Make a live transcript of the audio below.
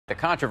The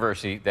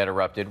controversy that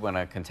erupted when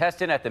a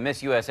contestant at the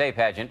Miss USA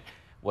pageant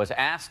was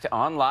asked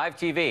on live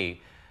TV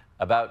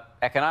about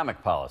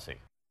economic policy.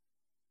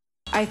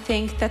 I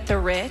think that the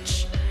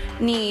rich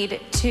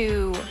need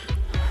to...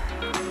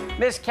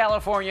 Miss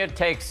California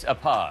takes a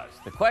pause.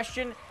 The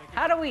question,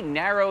 how do we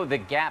narrow the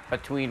gap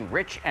between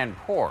rich and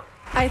poor?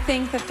 I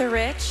think that the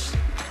rich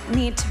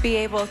need to be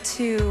able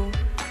to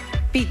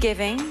be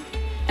giving,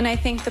 and I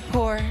think the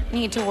poor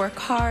need to work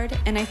hard,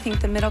 and I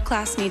think the middle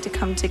class need to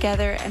come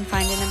together and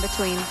find an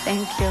in-between.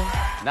 Thank you.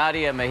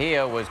 Nadia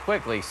Mejia was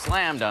quickly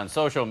slammed on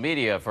social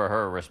media for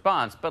her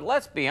response, but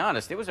let's be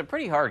honest, it was a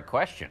pretty hard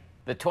question.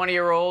 The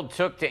 20-year-old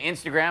took to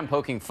Instagram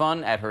poking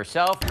fun at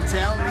herself.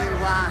 Tell me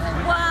why.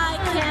 Why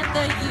can't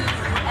the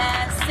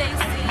USAC?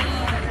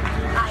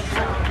 I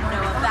don't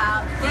know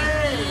about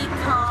the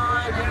economy.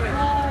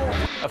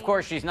 Of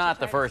course, she's not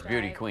the first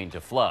beauty queen to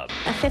flub.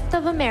 A fifth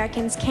of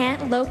Americans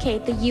can't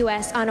locate the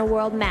U.S. on a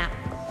world map.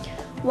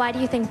 Why do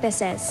you think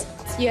this is?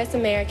 U.S.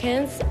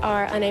 Americans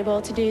are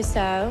unable to do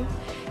so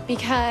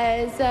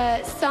because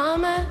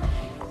some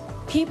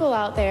people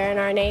out there in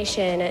our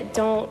nation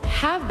don't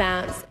have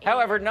maps.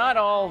 However, not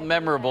all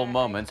memorable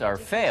moments are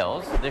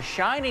fails. The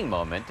shining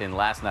moment in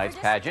last night's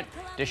pageant,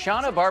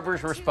 Deshauna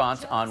Barber's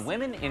response on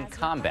women in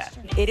combat.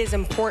 It is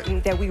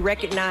important that we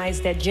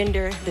recognize that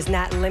gender does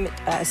not limit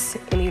us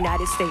in the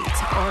United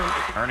States Army.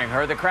 Earning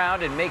her the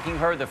crown and making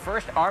her the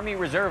first Army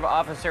Reserve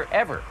officer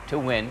ever to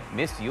win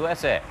Miss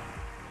USA.